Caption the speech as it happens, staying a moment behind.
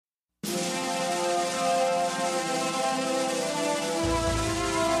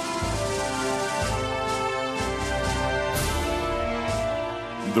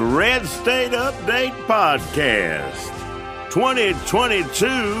The Red State Update Podcast, 2022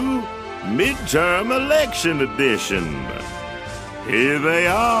 Midterm Election Edition. Here they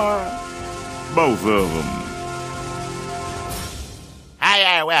are, both of them.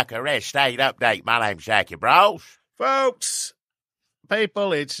 Hey, welcome, Red State Update. My name's Jackie Bros. Folks,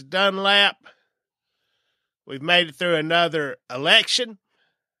 people, it's Dunlap. We've made it through another election.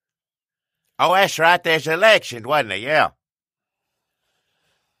 Oh, that's right. There's an election, wasn't it? Yeah.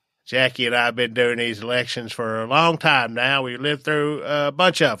 Jackie and I have been doing these elections for a long time now. We've lived through a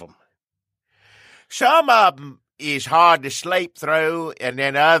bunch of them. Some of them is hard to sleep through, and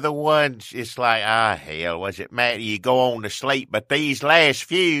then other ones, it's like, hell, was it mad? You go on to sleep. But these last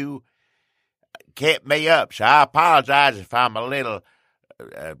few kept me up, so I apologize if I'm a little,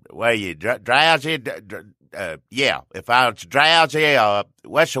 drowsy? If I was drowsy,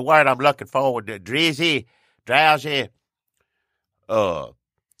 what's the word I'm looking for? Drizzy? Drowsy?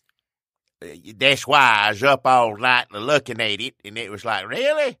 That's why I was up all night looking at it, and it was like,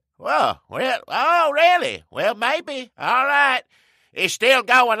 really? Really? Well, maybe. All right. It's still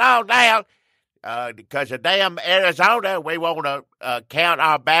going on now because of damn Arizona. We want to count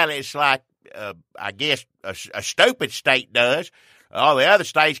our ballots like, I guess, a stupid state does. All the other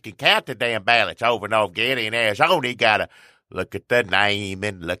states can count the damn ballots over and over again. In Arizona, you got to look at the name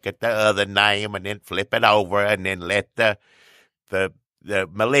and look at the other name and then flip it over and then let the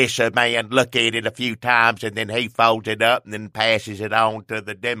militia man look at it a few times, and then he folds it up and then passes it on to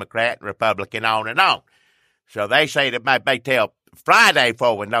the Democrat and Republican, on and on. So they say that may tell Friday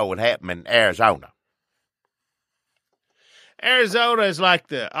before we know what happened in Arizona. Arizona is like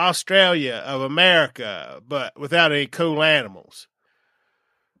the Australia of America, but without any cool animals.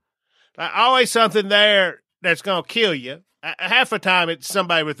 Like, always something there that's going to kill you. Half the time it's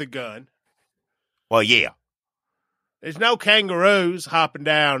somebody with a gun. Well, yeah. There's no kangaroos hopping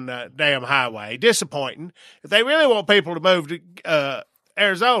down the damn highway. Disappointing. If they really want people to move to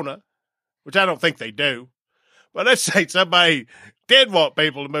Arizona, which I don't think they do, but let's say somebody did want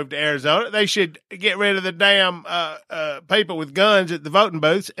people to move to Arizona, they should get rid of the damn people with guns at the voting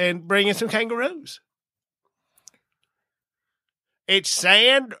booths and bring in some kangaroos. It's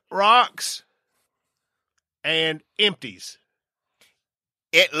sand, rocks, and empties.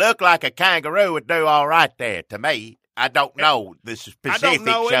 It looked like a kangaroo would do all right there to me. I don't know the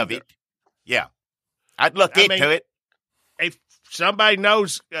specifics of it. Yeah. I'd look into it. If somebody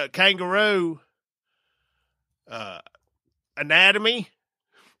knows kangaroo anatomy,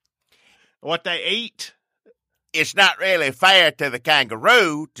 what they eat. It's not really fair to the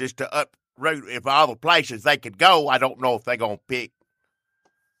kangaroo just to uproot if all the places they could go. I don't know if they're going to pick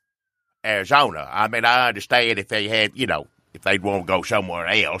Arizona. I mean, I understand if they had, if they'd want to go somewhere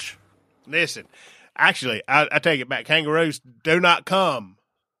else. Listen, actually, I take it back. Kangaroos do not come.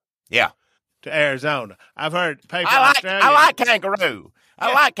 Yeah. To Arizona. I've heard people I like kangaroo.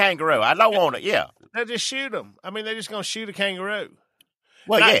 I like kangaroo. I don't want it. Yeah. They'll just shoot them. I mean, they're just going to shoot a kangaroo.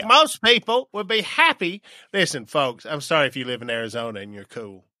 Well, like, yeah. Most people would be happy. Listen, folks, I'm sorry if you live in Arizona and you're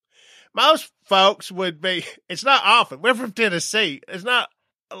cool. Most folks would be, it's not often. We're from Tennessee. It's not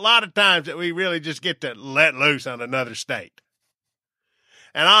a lot of times that we really just get to let loose on another state.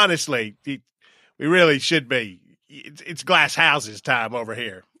 And honestly, we really should be. It's Glass Houses time over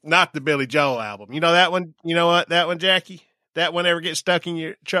here, not the Billy Joel album. You know that one? You know what? That one, Jackie? That one ever get stuck in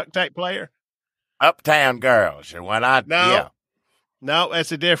your truck type player? Uptown Girls. And when No,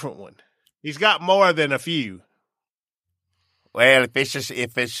 that's a different one. He's got more than a few. Well,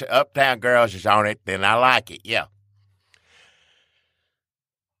 if it's Uptown Girls is on it, then I like it. Yeah.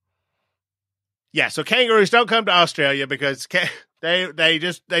 Yeah, so kangaroos don't come to Australia because they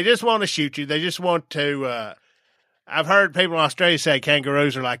just want to shoot you. They just want to. I've heard people in Australia say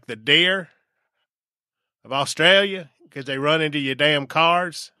kangaroos are like the deer of Australia because they run into your damn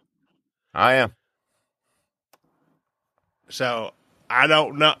cars. I am. So I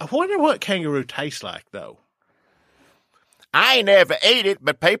don't know. I wonder what kangaroo tastes like though. I ain't never ate it,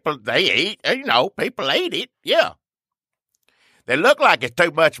 but people eat it. Yeah. They look like it's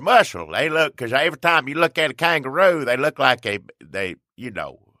too much muscle. They look, because every time you look at a kangaroo, they look like they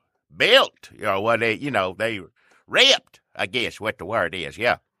built, they ripped, I guess what the word is,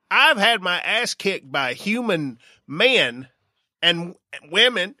 yeah. I've had my ass kicked by human men and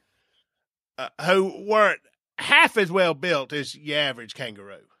women who weren't half as well built as your average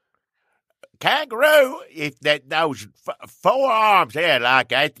kangaroo. Kangaroo, if those four arms there, like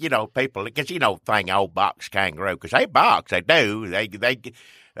that, people, because thing old box kangaroo, because they box, they do, they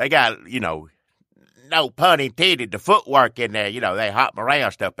got, no pun intended, the footwork in there, they hop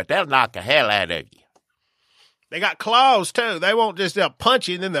around stuff, but they'll knock the hell out of you. They got claws, too. They won't just, they'll punch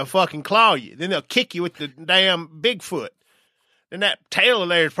you and then they'll fucking claw you. Then they'll kick you with the damn Bigfoot. And that tail of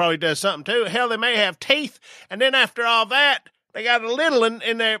theirs probably does something, too. Hell, they may have teeth. And then after all that, they got a little one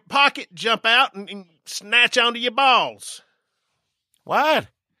in their pocket, jump out and snatch onto your balls. What?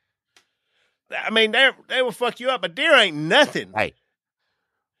 I mean, they will fuck you up, but deer ain't nothing. Hey.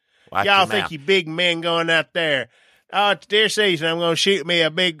 Y'all think you big men going out there. Oh, it's deer season. I'm going to shoot me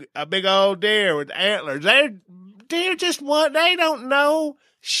a big old deer with antlers. Deer just want, they don't know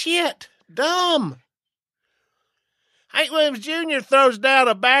shit. Dumb. Hank Williams Jr. throws down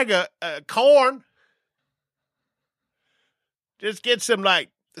a bag of corn. Just get some, like,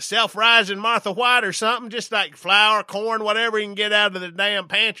 self-rising Martha White or something. Just like flour, corn, whatever you can get out of the damn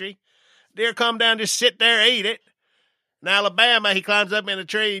pantry. Deer come down, just sit there, eat it. In Alabama, he climbs up in a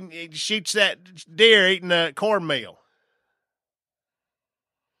tree and he shoots that deer eating a cornmeal.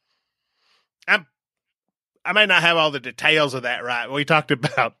 I may not have all the details of that right. We talked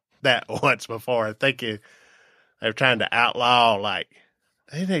about that once before. I think they're trying to outlaw, like,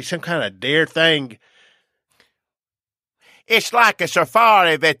 they think some kind of deer thing. It's like a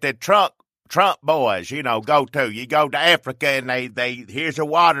safari that the Trump boys, go to. You go to Africa and they here's a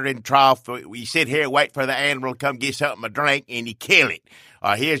watering trough. We sit here, wait for the animal to come get something to drink, and you kill it.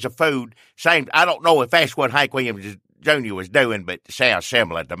 Here's a food. Same. I don't know if that's what Hank Williams Jr. was doing, but it sounds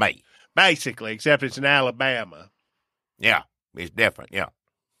similar to me. Basically, except it's in Alabama. Yeah, it's different. Yeah.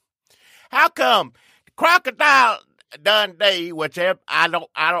 How come Crocodile Dundee, which I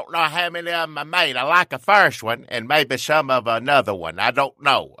don't know how many of them I made. I like the first one and maybe some of another one. I don't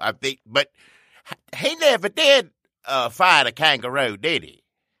know. I think, but he never did fight a kangaroo, did he?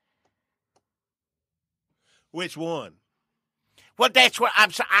 Which one? Well, that's what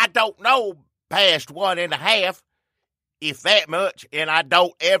I'm saying. I don't know past 1.5, if that much, and I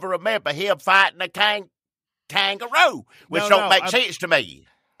don't ever remember him fighting a kangaroo, which don't make sense to me.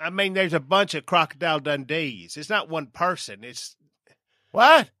 I mean, there's a bunch of Crocodile Dundees. It's not one person. It's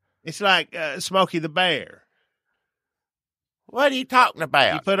what? It's like Smokey the Bear. What are you talking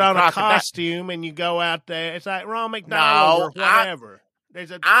about? You put on a costume and you go out there. It's like Ron McDonald or whatever.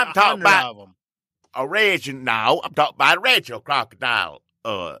 I'm talking about of them. Original. No, I'm talking about original Crocodile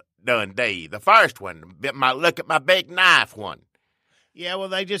Dundee, the first one. Look at my big knife one. Yeah, well,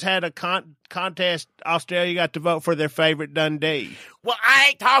 they just had a contest. Australia got to vote for their favorite Dundee. Well, I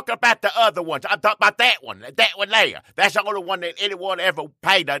ain't talking about the other ones. I'm talking about that one there. That's the only one that anyone ever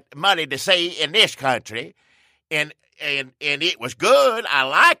paid money to see in this country. And it was good. I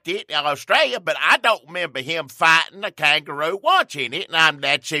liked it in Australia, but I don't remember him fighting a kangaroo once in it. And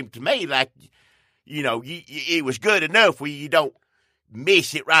that seemed to me like, it was good enough where you don't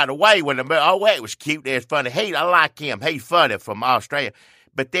miss it right away when it was cute. There's funny. I like him. He's funny from Australia.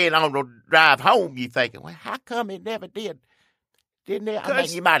 But then on the drive home, you thinking, well, how come it never did? Didn't it? I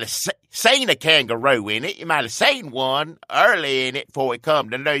mean, you might have seen a kangaroo in it. You might have seen one early in it before it come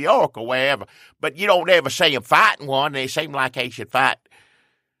to New York or wherever. But you don't ever see him fighting one. And it seemed like he should fight.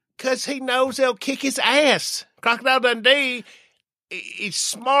 Because he knows they'll kick his ass. Crocodile Dundee is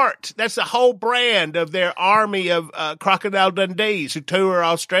smart. That's the whole brand of their army of Crocodile Dundees who tour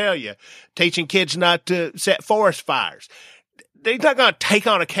Australia, teaching kids not to set forest fires. They're not going to take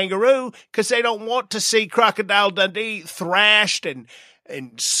on a kangaroo because they don't want to see Crocodile Dundee thrashed and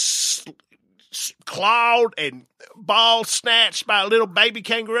clawed and balls snatched by a little baby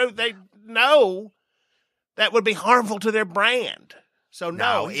kangaroo. They know that would be harmful to their brand. So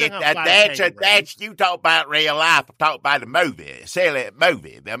no, that's you talk about real life. I'm talking about the movie, silly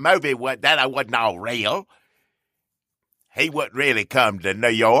movie. The movie wasn't all real. He wouldn't really come to New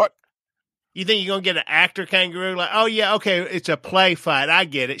York. You think you're gonna get an actor kangaroo? Like, oh yeah, okay, it's a play fight. I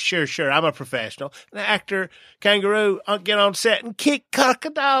get it. Sure, I'm a professional. An actor kangaroo get on set and kick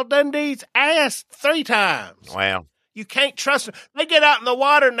Crocodile Dundee's ass 3 times. Well. You can't trust them. They get out in the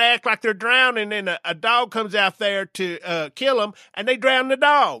water and they act like they're drowning, and a dog comes out there to kill them, and they drown the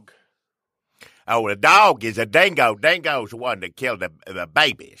dog. Oh, the dog is a dingo. Dingo's the one that killed the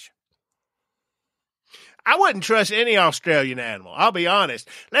babies. I wouldn't trust any Australian animal. I'll be honest.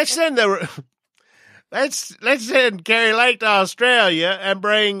 Let's send Carrie Lake to Australia and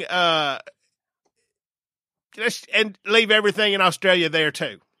bring and leave everything in Australia there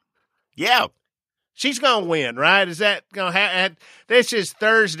too. Yeah. She's going to win, right? Is that going to happen? This is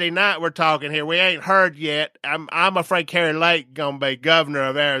Thursday night we're talking here. We ain't heard yet. I'm afraid Carrie Lake going to be governor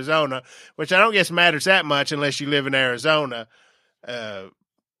of Arizona, which I don't guess matters that much unless you live in Arizona. And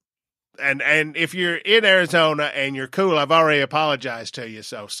if you're in Arizona and you're cool, I've already apologized to you,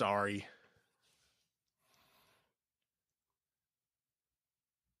 so sorry.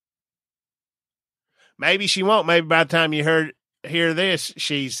 Maybe she won't. Maybe by the time you hear this,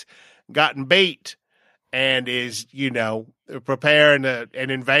 she's gotten beat and is, preparing an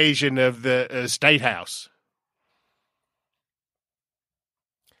invasion of the State House.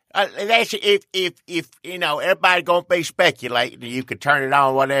 That's if everybody gonna be speculating. You can turn it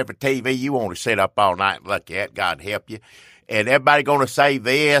on whatever TV you want to sit up all night and look at. God help you. And everybody gonna say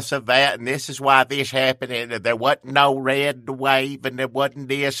this or that, and this is why this happened, and there wasn't no red wave, and there wasn't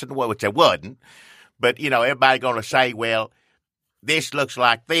this and which there wasn't. But everybody gonna say, well, this looks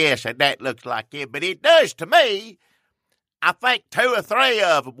like this and that looks like it. But it does to me. I think 2 or 3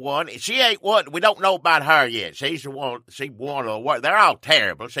 of them won. She ain't one. We don't know about her yet. She's the one. She one of the worst. They're all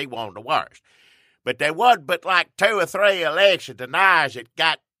terrible. She one of the worst. But there wasn't but like 2 or 3 election deniers that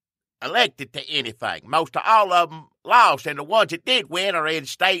got elected to anything. Most of all of them lost, and the ones that did win are in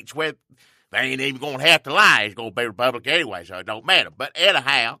states where they ain't even going to have to lie. It's going to be Republican anyway, so it don't matter. But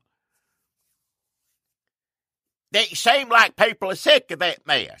anyhow, they seem like people are sick of that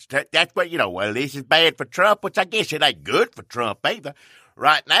mess. That's what, well, this is bad for Trump, which I guess it ain't good for Trump either.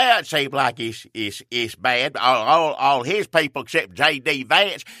 Right now, it seems like it's bad. All his people except J.D.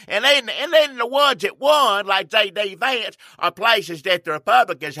 Vance. And then the ones that won, like J.D. Vance, are places that the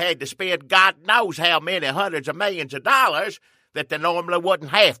Republicans had to spend God knows how many hundreds of millions of dollars that they normally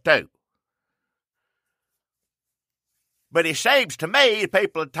wouldn't have to. But it seems to me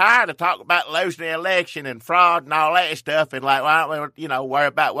people are tired of talking about losing the election and fraud and all that stuff, and like, well, worry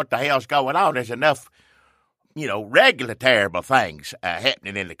about what the hell's going on. There's enough, regular terrible things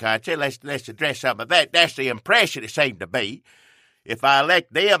happening in the country. Let's address some of that. That's the impression it seemed to be. If I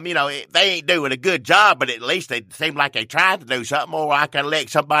elect them, they ain't doing a good job, but at least they seem like they tried to do something. Or I can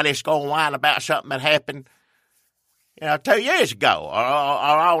elect somebody that's going to whine about something that happened, 2 years ago, or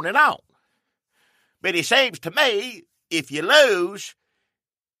on and on. But it seems to me, if you lose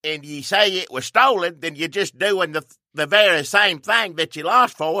and you say it was stolen, then you're just doing the very same thing that you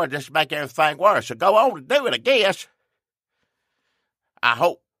lost for, and just make everything worse. So go on and do it, I guess. I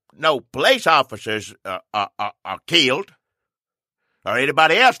hope no police officers are killed, or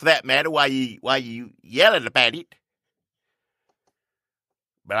anybody else for that matter, while you yelling about it.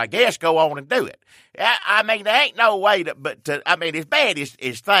 But I guess go on and do it. I mean, there ain't no way as bad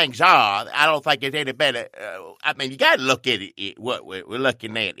as things are, I don't think it's any better. You got to look at it. What we're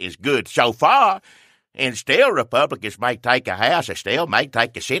looking at is good so far. And still, Republicans may take a House, or still may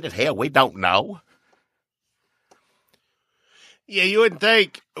take a Senate. Hell, we don't know. Yeah, you wouldn't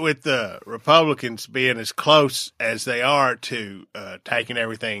think with the Republicans being as close as they are to taking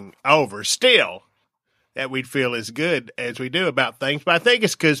everything over, still, that we'd feel as good as we do about things. But I think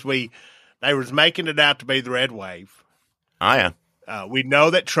it's because they was making it out to be the red wave. Oh, yeah. We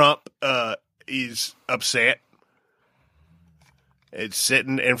know that Trump is upset. It's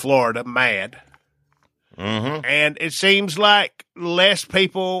sitting in Florida mad. Mm-hmm. And it seems like less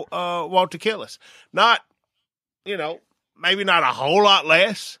people want to kill us. Not, maybe not a whole lot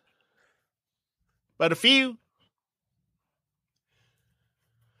less, but a few.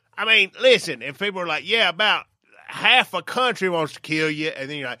 I mean, listen, if people are like, yeah, about half a country wants to kill you, and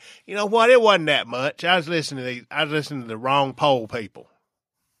then you're like, you know what, it wasn't that much. I was listening to the wrong poll people.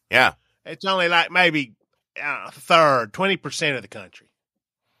 Yeah. It's only like maybe a third, 20% of the country.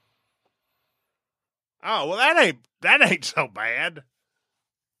 Oh, well, that ain't so bad.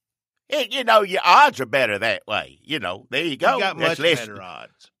 Your odds are better that way. There you go. You got much better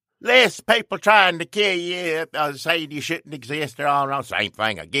odds. Less people trying to kill you, saying you shouldn't exist, or all the same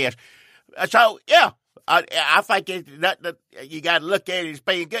thing, I guess. So, yeah, I think you got to look at it as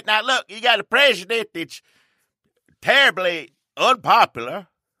being good. Now, look, you got a president that's terribly unpopular.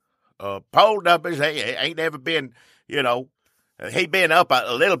 Poll numbers ain't never been, he been up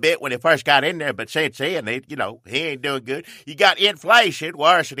a little bit when he first got in there, but since then, he ain't doing good. You got inflation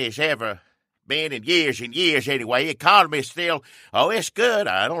worse than it's ever been in years and years anyway. Economy is still, it's good.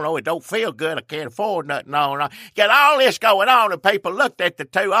 I don't know. It don't feel good. I can't afford nothing. No. Got all this going on, and people looked at the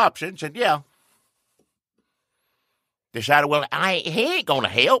two options and, decided, well, he ain't going to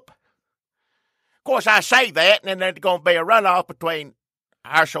help. Of course, I say that, and then there's going to be a runoff between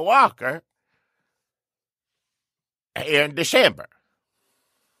Herschel Walker in December.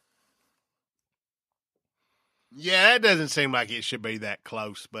 Yeah, it doesn't seem like it should be that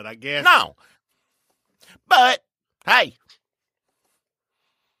close, but I guess. No. But, hey,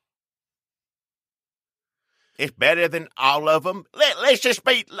 it's better than all of them. Let's just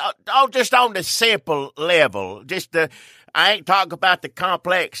be just on the simple level. I ain't talking about the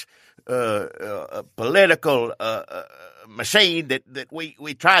complex political machine that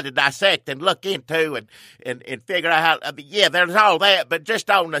we try to dissect and look into and figure out how. I mean, yeah, there's all that, but just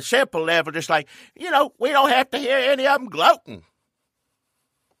on a simple level, just like, we don't have to hear any of them gloating.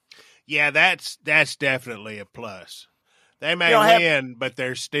 Yeah, that's definitely a plus. They may win, but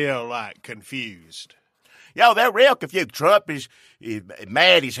they're still like confused. They're real confused. Trump is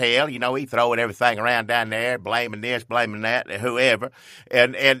mad as hell. He throwing everything around down there, blaming this, blaming that, whoever.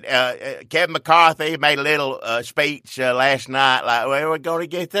 And Kevin McCarthy made a little speech last night, like, well, we're going to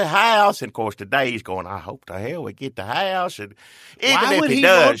get the House. And, of course, today he's going, I hope the hell we get the House. And even why if would he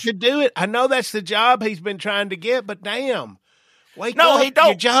want to do it? I know that's the job he's been trying to get, but damn. Wake up. He don't.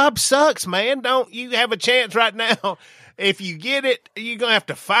 Your job sucks, man. Don't you have a chance right now? If you get it, you're going to have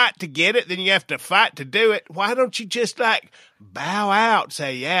to fight to get it. Then you have to fight to do it. Why don't you just bow out,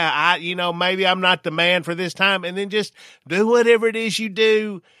 say, yeah, maybe I'm not the man for this time. And then just do whatever it is you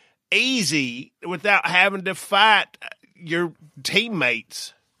do easy without having to fight your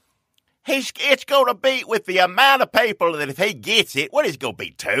teammates. It's going to be with the amount of people that if he gets it, what is it going to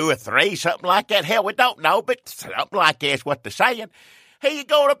be, 2 or 3, something like that? Hell, we don't know, but something like that's what they're saying. He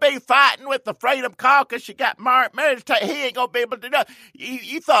going to be fighting with the Freedom Caucus. You got Mark Meredith. He ain't going to be able to do it.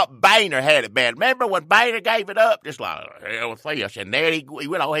 You thought Boehner had it bad. Remember when Boehner gave it up? Just like, hell with this. And there he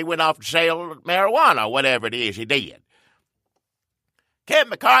went off to sell marijuana or whatever it is he did. Kevin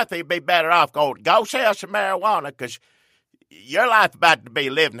McCarthy would be better off going, go sell some marijuana because your life about to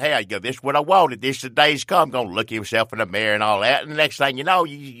be living hell. You go, this is what I wanted. This is the days come. Going to look at himself in the mirror and all that. And the next thing you know,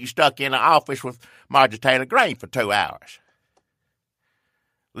 you stuck in an office with Marjorie Taylor Greene for 2 hours.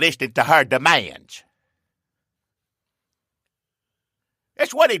 Listening to her demands.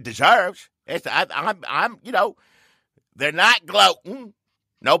 That's what he deserves. They're not gloating.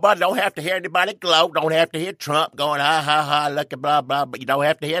 Nobody don't have to hear anybody gloat. Don't have to hear Trump going, ha, ha, ha, look at blah, blah, but you don't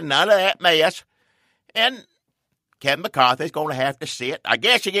have to hear none of that mess. And Kevin McCarthy's going to have to sit. I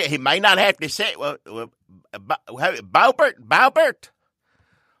guess he may not have to sit with Boebert?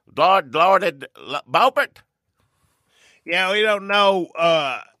 Lord Boebert? Yeah, we don't know.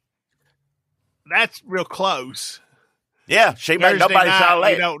 That's real close. Yeah, she made nobody saw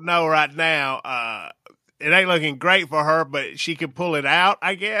that. We don't know right now. It ain't looking great for her, but she can pull it out,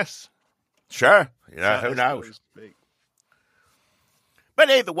 I guess. Sure. Who knows? But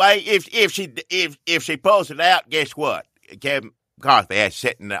either way, if she pulls it out, guess what? Kevin McCarthy has to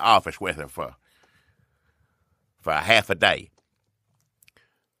sit in the office with her for a half a day.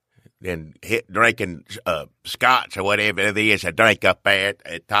 Then drinking scotch or whatever it is, a drink up there,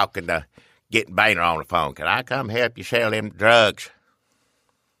 getting Boehner on the phone. Can I come help you sell them drugs?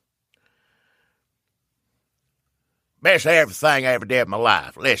 Best everything I ever did in my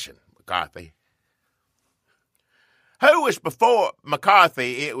life. Listen, McCarthy. Who was before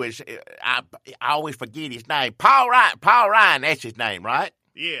McCarthy? It was, I always forget his name. Paul Ryan, that's his name, right?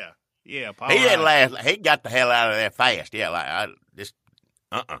 Yeah, Paul Ryan. He didn't last. He got the hell out of there fast. Yeah,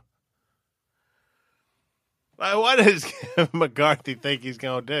 Like, what does McCarthy think he's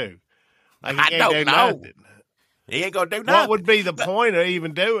going to do? Like, he I can't don't do know. nothing. He ain't going to do nothing. What would be the point of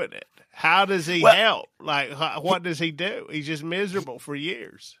even doing it? How does he help? Like, what does he do? He's just miserable for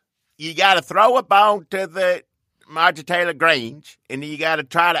years. You got to throw a bone to the Marjorie Taylor Greens, and you got to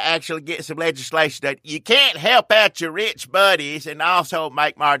try to actually get some legislation that you can't help out your rich buddies and also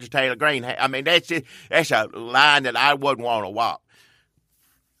make Marjorie Taylor Greene. I mean, that's a line that I wouldn't want to walk.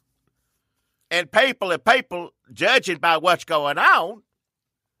 And people judging by what's going on,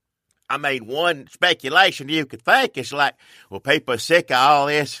 I mean, one speculation you could think is like, well, people are sick of all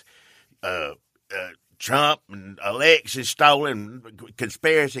this Trump and election stolen,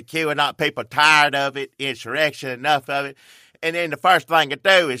 conspiracy, QAnon. People tired of it, insurrection, enough of it. And then the first thing to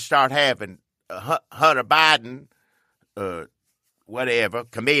do is start having Hunter Biden,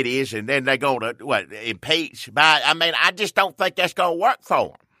 committees, and then they're going to, impeach Biden. I mean, I just don't think that's going to work for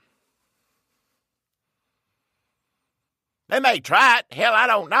them. They may try it. Hell, I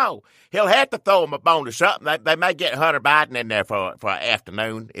don't know. He'll have to throw them a bone or something. They may get Hunter Biden in there for an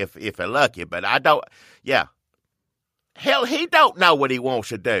afternoon if they're lucky. But I don't. Yeah. Hell, he don't know what he wants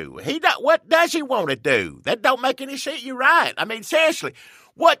to do. What does he want to do? That don't make any sense. You're right. I mean, seriously,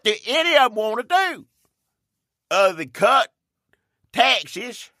 what do any of them want to do? Other than cut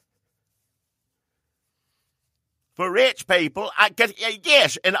taxes for rich people,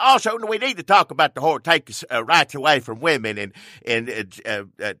 yes, and also we need to talk about the whole take rights away from women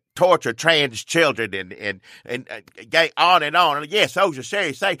and torture trans children and on and on. And yes, those are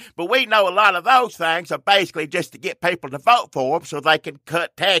serious things, but we know a lot of those things are basically just to get people to vote for them so they can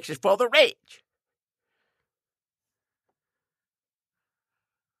cut taxes for the rich.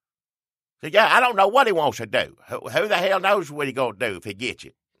 So, yeah, I don't know what he wants to do. Who the hell knows what he's going to do if he gets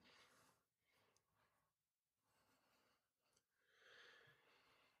it?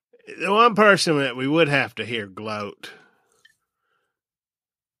 The one person that we would have to hear gloat,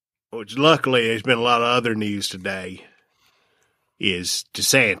 which luckily there's been a lot of other news today, is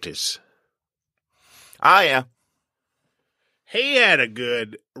DeSantis. Oh, yeah. He had a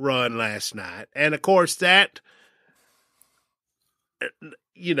good run last night. And, of course, that,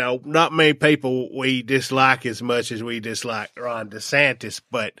 not many people we dislike as much as we dislike Ron DeSantis,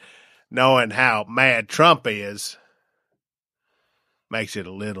 but knowing how mad Trump is makes it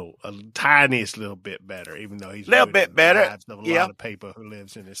a tiniest little bit better, even though he's a little bit better. Lives of a lot of people who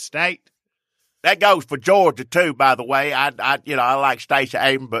lives in his state. That goes for Georgia too, by the way. I like Stacey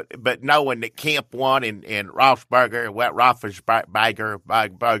Abrams, but knowing that Kemp won and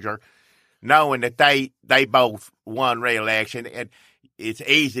Roethlisberger, knowing that they both won re-election, and it's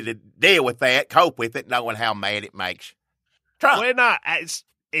easy to deal with that, cope with it, knowing how mad it makes Trump. We're not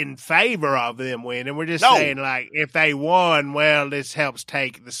in favor of them winning. We're just saying, like, if they won, well, this helps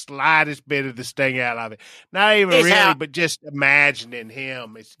take the slightest bit of the sting out of it. Not even but just imagining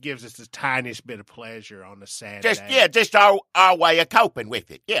him, it gives us the tiniest bit of pleasure on the Saturday. Just our way of coping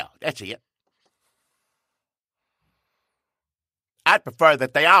with it. Yeah, that's it. I'd prefer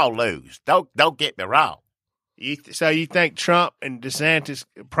that they all lose. Don't get me wrong. So you think Trump and DeSantis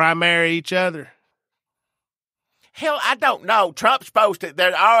primary each other? Hell, I don't know. Trump's supposed to,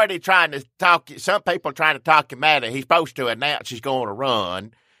 they're already trying to talk, some people are trying to talk him out of it. He's supposed to announce he's going to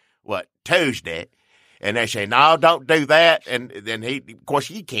run, Tuesday? And they say, no, don't do that. And then of course,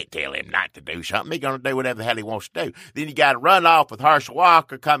 you can't tell him not to do something. He's going to do whatever the hell he wants to do. Then you got a runoff with Herschel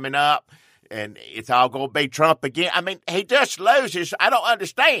Walker coming up, and it's all going to be Trump again. I mean, he just loses. I don't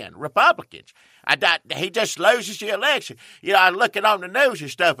understand Republicans. He just loses the election. I'm looking on the news and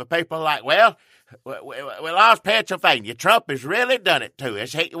stuff, and people are like, well, we lost Pennsylvania. Trump has really done it to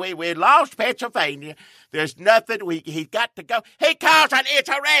us. We lost Pennsylvania. There's nothing. He's got to go. He caused an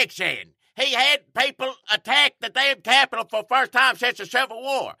insurrection. He had people attack the damn Capitol for the first time since the Civil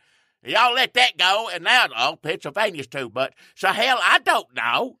War. Y'all let that go, and now, Pennsylvania's too much. So, hell, I don't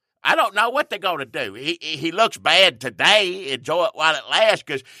know. I don't know what they're going to do. He looks bad today. Enjoy it while it lasts,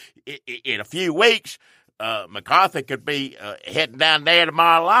 because in a few weeks, McCarthy could be heading down there to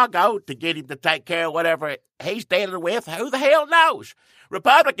Mar-a-Lago to get him to take care of whatever he's dealing with. Who the hell knows?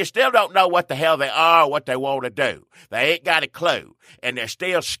 Republicans still don't know what the hell they are or what they want to do. They ain't got a clue, and they're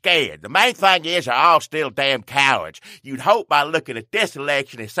still scared. The main thing is they're all still damn cowards. You'd hope by looking at this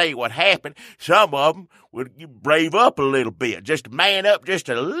election and see what happened, some of them would brave up a little bit, just man up just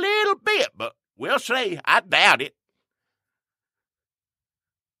a little bit, but we'll see. I doubt it.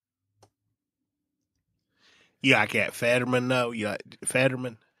 You like that Fetterman, though? You like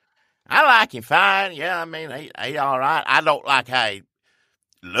Fetterman? I like him fine. Yeah, I mean, he all right. I don't like how he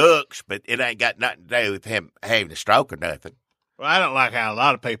looks, but it ain't got nothing to do with him having a stroke or nothing. Well, I don't like how a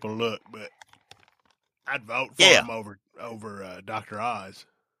lot of people look, but I'd vote for him over Dr. Oz.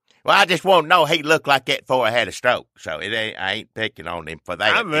 Well, I just want to know he looked like that before I had a stroke, so I ain't picking on him for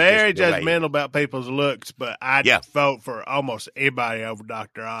that. I'm very judgmental about people's looks, but I'd vote for almost anybody over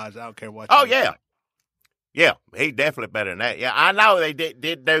Dr. Oz. I don't care what. Oh, yeah. Yeah, he's definitely better than that. Yeah, I know they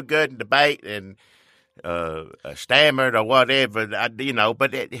did do good in debate and stammered or whatever, but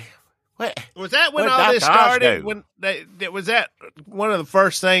was that when all this started? Was that one of the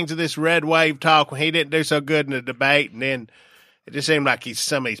first things of this red wave talk when he didn't do so good in the debate, and then it just seemed like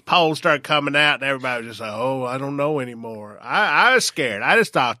some of these polls started coming out, and everybody was just like, "Oh, I don't know anymore." I was scared. I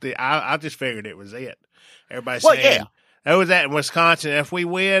just thought I just figured it was it. Everybody saying, "Oh, was that in Wisconsin? If we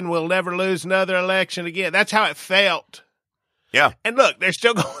win, we'll never lose another election again." That's how it felt. Yeah. And look, they're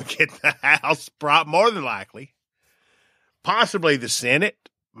still going to get the House, more than likely. Possibly the Senate,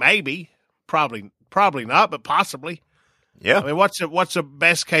 maybe. Probably not, but possibly. Yeah. I mean, what's the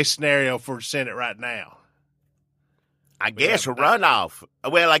best case scenario for Senate right now? I guess a runoff.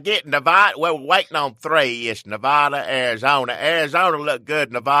 Well, I get Nevada. Well, we're waiting on 3. It's Nevada, Arizona. Arizona look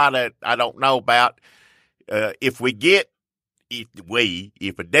good. Nevada, I don't know about. If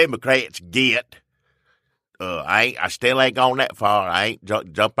the Democrats get, I still ain't gone that far. I ain't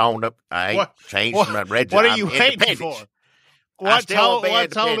jumped on up. I ain't changed my register. What are you waiting for? What's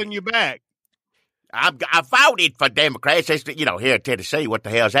holding you back? I voted for Democrats. It's, here in Tennessee, what the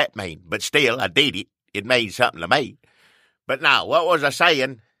hell does that mean? But still, I did it. It means something to me. But now, what was I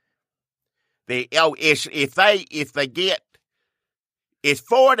saying? If they get, it's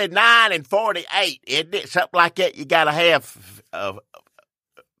 49 and 48, isn't it? Something like that. You got to have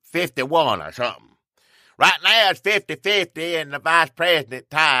 51 or something. Right now it's 50-50 and the vice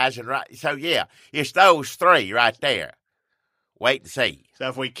president ties. And so, yeah, it's those three right there. Wait and see. So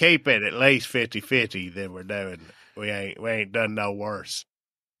if we keep it at least 50-50, then we ain't done no worse.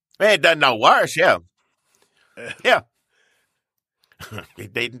 We ain't done no worse, yeah. Yeah.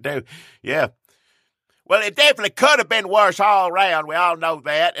 It didn't do, yeah. Well, it definitely could have been worse all around. We all know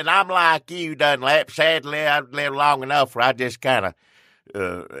that. And I'm like you, Dunlap. Sadly, I've lived long enough where I just kind of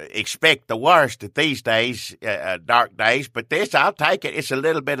expect the worst at these days, dark days. But this, I'll take it. It's a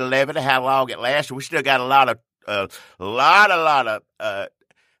little bit of levity, how long it lasts. We still got a lot of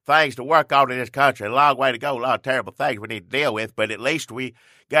things to work on in this country. A long way to go. A lot of terrible things we need to deal with. But at least we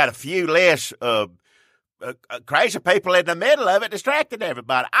got a few less crazy people in the middle of it distracting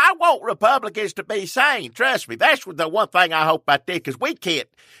everybody. I want Republicans to be sane. Trust me. That's the one thing I hope about this, because we can't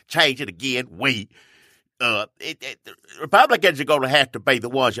change it again. Republicans are going to have to be the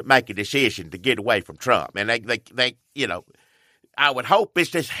ones that make a decision to get away from Trump. And they I would hope this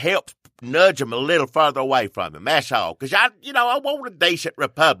just helps nudge them a little further away from him. That's all. Because I want a decent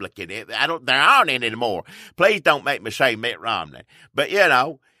Republican. There aren't any anymore. Please don't make me say Mitt Romney. But,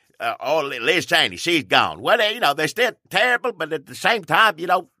 or Liz Cheney, she's gone. Well, they're still terrible, but at the same time,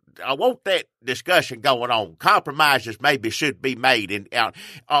 I want that discussion going on. Compromises maybe should be made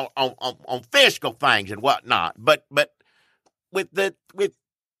on fiscal things and whatnot. But with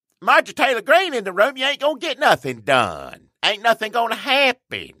Marjorie Taylor Greene in the room, you ain't gonna get nothing done. Ain't nothing gonna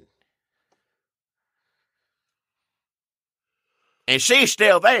happen. And she's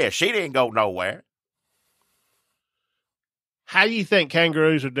still there. She didn't go nowhere. How do you think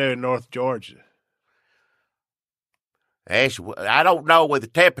kangaroos are doing in North Georgia? I don't know with the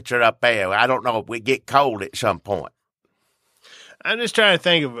temperature up there. I don't know if we get cold at some point. I'm just trying to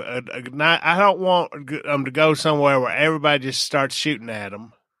think of a night. I don't want them to go somewhere where everybody just starts shooting at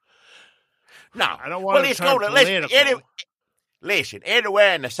them. No, I don't want to turn political. Listen,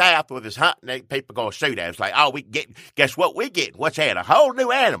 anywhere in the South where there's hunting, people going to shoot at us. Like, guess what we get? What's that? A whole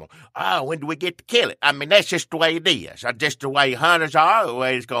new animal. Oh, when do we get to kill it? I mean, that's just the way it is. Just the way hunters are, the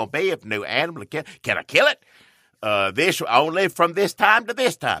way it's going to be. If a new animal, can I kill it? This only from this time to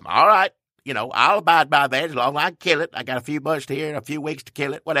this time. All right. I'll abide by that as long as I can kill it. I got a few months to here, a few weeks to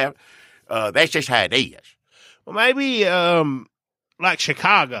kill it, whatever. That's just how it is. Well, maybe, like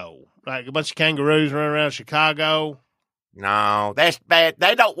Chicago, like a bunch of kangaroos running around Chicago. No, that's bad.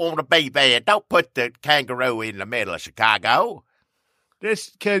 They don't want to be there. Don't put the kangaroo in the middle of Chicago.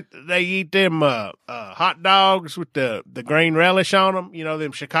 Just 'cause they eat them hot dogs with the green relish on them.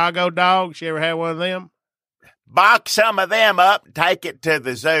 Them Chicago dogs. You ever had one of them? Box some of them up and take it to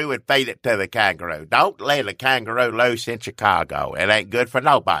the zoo and feed it to the kangaroo. Don't let a kangaroo loose in Chicago. It ain't good for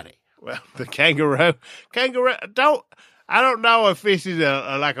nobody. Well, the kangaroo, I don't know if this is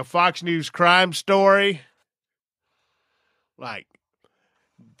like a Fox News crime story. Like,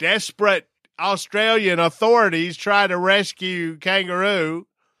 desperate Australian authorities try to rescue kangaroo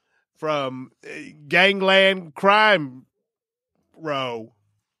from gangland crime row.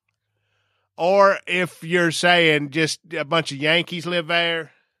 Or if you're saying just a bunch of Yankees live there.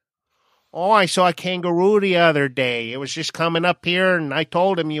 Oh, I saw a kangaroo the other day. It was just coming up here, and I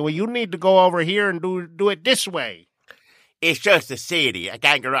told him, well, you need to go over here and do it this way. It's just a city. A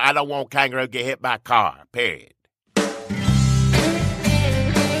kangaroo. I don't want kangaroo to get hit by a car, period.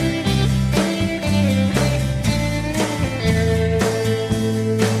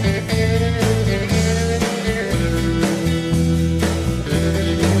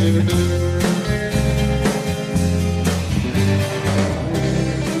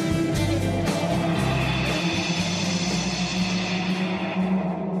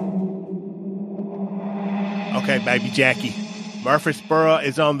 Okay, baby Jackie, Murfreesboro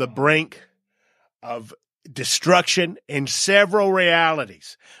is on the brink of destruction in several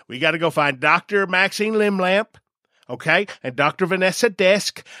realities. We got to go find Dr. Maxine Limlamp, okay, and Dr. Vanessa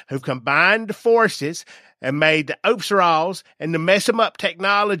Desk, who've combined forces and made the Oops-Raws and the mess-em-up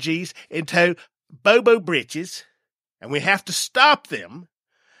technologies into Bobo britches, and we have to stop them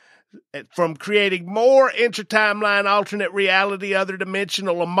from creating more inter-timeline, alternate reality, other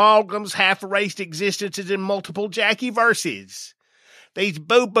dimensional amalgams, half-erased existences in multiple Jackie verses. These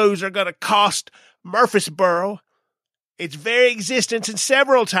boo-boos are going to cost Murfreesboro its very existence in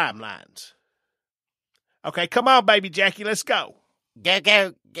several timelines. Okay, come on, baby Jackie, let's go. Go,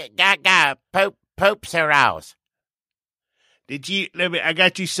 Poops-Raws. I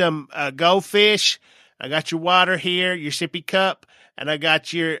got you some goldfish. I got your water here, your sippy cup. And I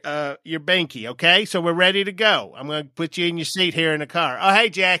got your binky, okay? So we're ready to go. I'm going to put you in your seat here in the car. Oh, hey,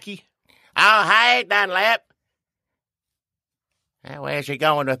 Jackie. Oh, hey, Dunlap. Where's he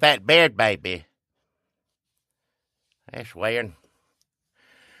going with that beard baby? That's weird.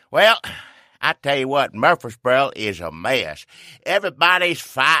 Well, I tell you what, Murfreesboro is a mess. Everybody's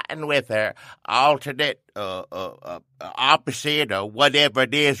fighting with their alternate, opposite, or whatever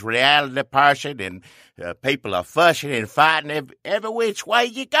it is, reality person, and people are fussing and fighting every which way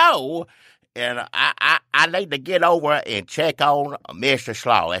you go. And I need to get over and check on Mr.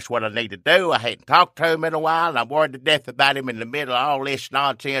 Slaw. That's what I need to do. I hadn't talked to him in a while, and I'm worried to death about him in the middle of all this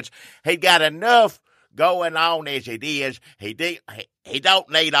nonsense. He got enough going on as it is. He don't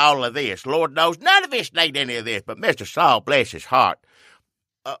need all of this. Lord knows none of us need any of this. But Mr. Slaw, bless his heart.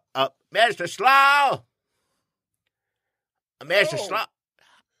 Mr. Slaw? Mr. Slaw?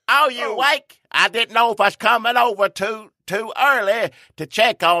 Oh, you awake? I didn't know if I was coming over too early to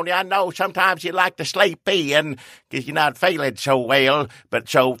check on you. I know sometimes you like to sleep in because you're not feeling so well. But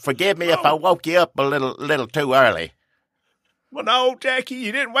so forgive me if I woke you up a little too early. Well, no, Jackie,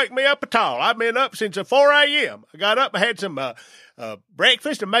 you didn't wake me up at all. I've been up since 4 a.m. I got up, I had some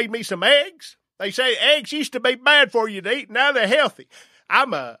breakfast and made me some eggs. They say eggs used to be bad for you to eat. Now they're healthy.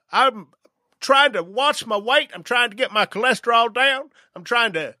 I'm trying to watch my weight. I'm trying to get my cholesterol down. I'm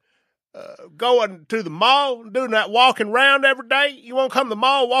trying to go to the mall and doing that walking around every day. You want to come to the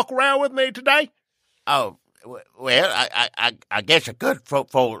mall, walk around with me today? Oh, well, I guess I could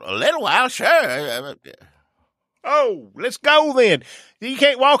for a little while, sure. Oh, let's go then. You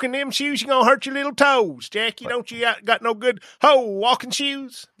can't walk in them shoes. You're going to hurt your little toes, Jackie. Don't you got no good walking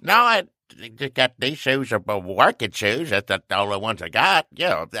shoes? No, I just got these shoes are working shoes. That's the only ones I got.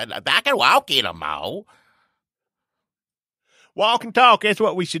 Yeah, I can walk in them all. Walk and talk, that's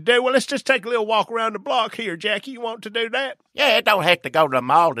what we should do. Well, let's just take a little walk around the block here, Jackie. You want to do that? Yeah, it don't have to go to the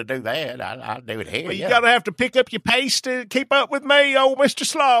mall to do that. I'll do it here. Well, you got to have to pick up your pace to keep up with me, old Mr.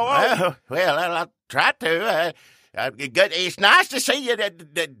 Slaw. Well, I'll try to. Good. It's nice to see you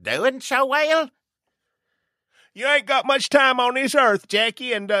doing so well. You ain't got much time on this earth,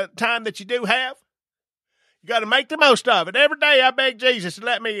 Jackie, and the time that you do have, you got to make the most of it. Every day I beg Jesus to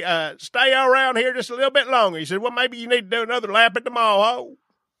let me stay around here just a little bit longer. He said, well, maybe you need to do another lap at the mall,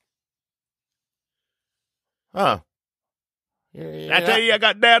 Oh. Yeah. I tell you, I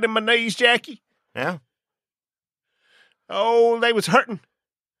got down in my knees, Jackie. Yeah? Oh, they was hurting.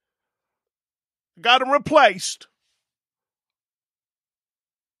 Got them replaced.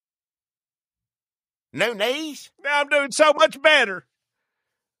 New knees? Now I'm doing so much better.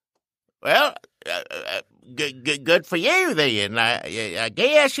 Well, good for you then. I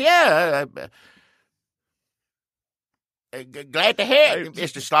guess, yeah. Glad to hear it,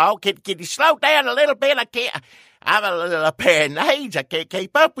 Mr. Slaw. Can you slow down a little bit? I'm a little pair of knees. I can't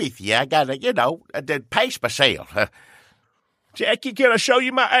keep up with you. I got to, pace myself. Jackie, can I show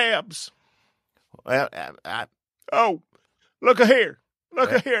you my abs? Well, Oh, look here.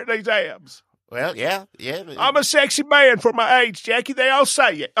 Look here at these abs. Well, yeah. I'm a sexy man for my age, Jackie. They all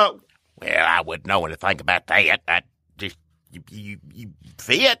say it. Oh. Well, I wouldn't know anything about that. I just you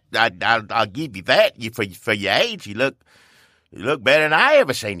fit. I'll give you that. For your age, you look better than I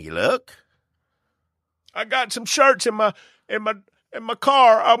ever seen you look. I got some shirts in my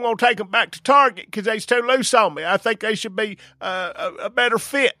car. I'm gonna take them back to Target because they's too loose on me. I think they should be a better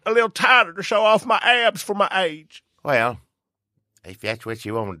fit, a little tighter to show off my abs for my age. Well, if that's what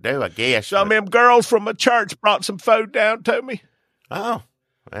you want to do, I guess. Some of them girls from my church brought some food down to me. Oh,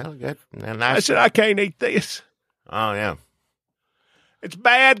 well, good. Nice. I said, I can't eat this. Oh, yeah. It's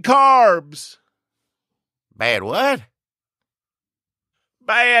bad carbs. Bad what?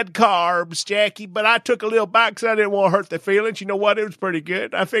 Bad carbs, Jackie. But I took a little bite because I didn't want to hurt their feelings. You know what? It was pretty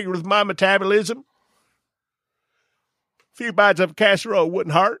good. I figured with my metabolism, a few bites of a casserole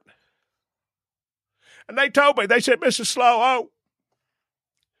wouldn't hurt. And they told me, they said, Mr. Slaw,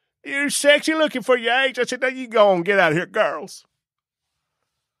 you're sexy looking for your age. I said, now you go on, get out of here, girls.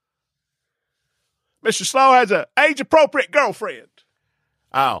 Mr. Slaw has an age-appropriate girlfriend.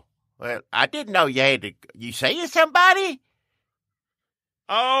 Oh, well, I didn't know you had to. You seeing somebody?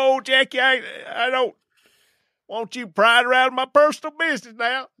 Oh, Jackie, I don't want you prying around my personal business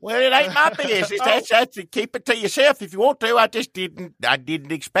now. Well, it ain't my business. That's keep it to yourself if you want to. I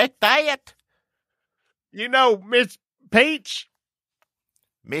didn't expect that. You know, Miss Peach?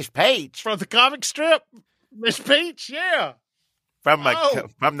 Miss Peach? From the comic strip? Miss Peach, yeah. From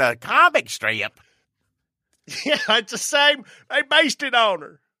the comic strip? Yeah, it's the same. They based it on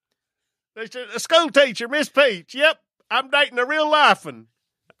her. They said, a school teacher, Miss Peach. Yep, I'm dating a real life one.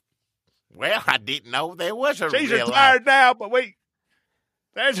 Well, I didn't know there was a real life. She's retired now, but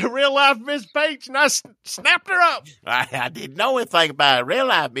there's a real life Miss Peach, and I snapped her up. I didn't know anything about a real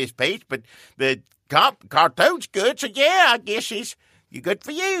life Miss Peach, but the cartoon's good, so yeah, I guess you're good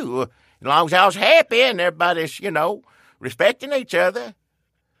for you. As long as I was happy and everybody's, respecting each other.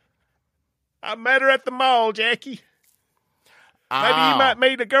 I met her at the mall, Jackie. Maybe you might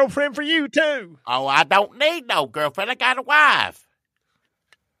meet a girlfriend for you, too. Oh, I don't need no girlfriend. I got a wife.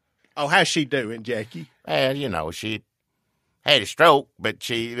 Oh, how's she doing, Jackie? Well, she had a stroke, but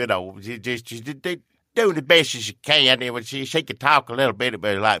she just doing the best as she can. She can talk a little bit,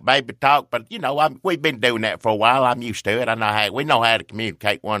 but like baby talk. But we've been doing that for a while. I'm used to it. We know how to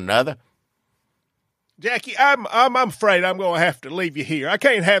communicate one another. Jackie, I'm afraid I'm going to have to leave you here. I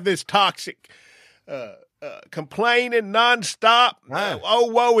can't have this toxic, complaining nonstop.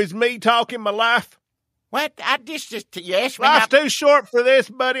 Woe is me talking my life. What? Yes. Life's too short for this,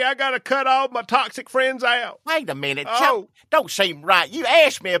 buddy. I got to cut all my toxic friends out. Wait a minute. Don't seem right. You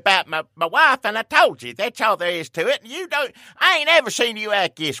asked me about my wife, and I told you. That's all there is to it. And I ain't ever seen you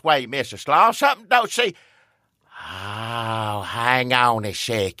act this way, Mr. Slaw. Something don't see. Oh, hang on a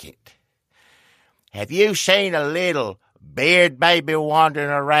second. Have you seen a little beard baby wandering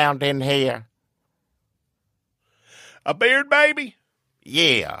around in here? A beard baby?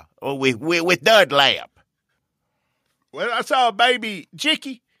 Yeah, with Dunlap. Well, I saw a baby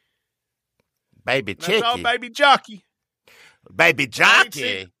Jicky. Baby Chicky. I saw a baby Jockey. Baby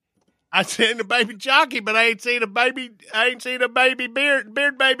Jockey? I seen a baby Jockey, but I ain't seen a baby beard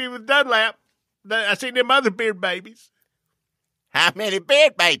baby with Dunlap. I seen them other beard babies. How many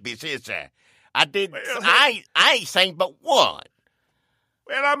beard babies is there? I ain't seen but one.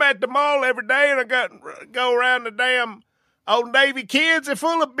 Well, I'm at the mall every day, and I go around the damn Old Navy kids. They're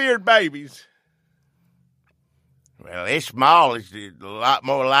full of beard babies. Well, this mall is a lot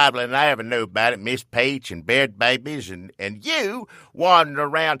more lively than I ever knew about it. Miss Peach and beard babies and you wandering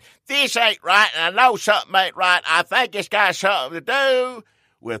around. This ain't right, and I know something ain't right. I think it's got something to do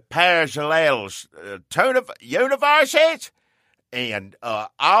with parallels, universes, and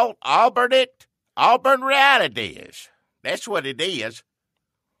Auburn realities. That's what it is.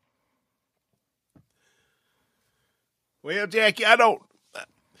 Well, Jackie,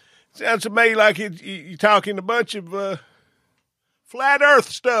 sounds to me like you're talking a bunch of flat earth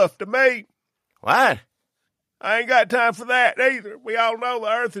stuff to me. What? I ain't got time for that either. We all know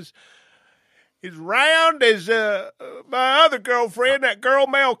the earth is round as my other girlfriend, that girl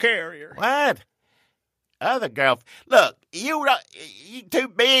mail carrier. What? Other girl? Look, you too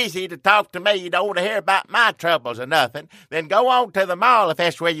busy to talk to me. You don't want to hear about my troubles or nothing. Then go on to the mall if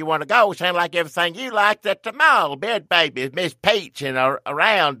that's where you want to go. Sound like everything you liked at the mall. Beard babies, Miss Peach, and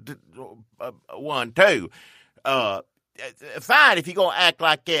around one too. Fine if you're going to act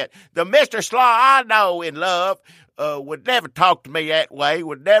like that. The Mr. Slaw I know in love would never talk to me that way,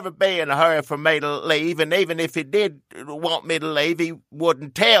 would never be in a hurry for me to leave, and even if he did want me to leave, he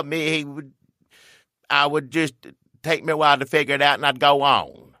wouldn't tell me. I would just take me a while to figure it out, and I'd go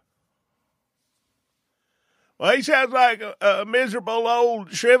on. Well, he sounds like a miserable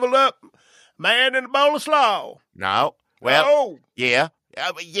old shriveled up man in a bowl of slaw. No. Well, yeah.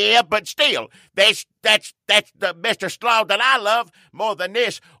 Yeah, but still, that's the Mr. Slaw that I love more than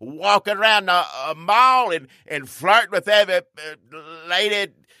this, walking around the mall and flirting with every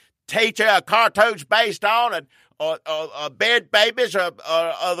lady teacher a cartoon's based on, or beard babies, or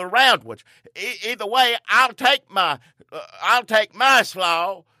the round ones. Either way, I'll take my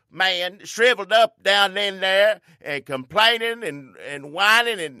Slaw man shriveled up down in there and complaining and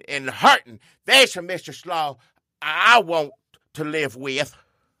whining and hurting. There's a Mr. Slaw I want to live with.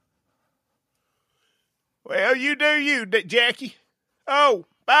 Well, you do you, Jackie. Oh,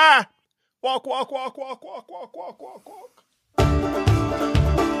 bye. Walk, walk, walk, walk, walk, walk, walk, walk, walk.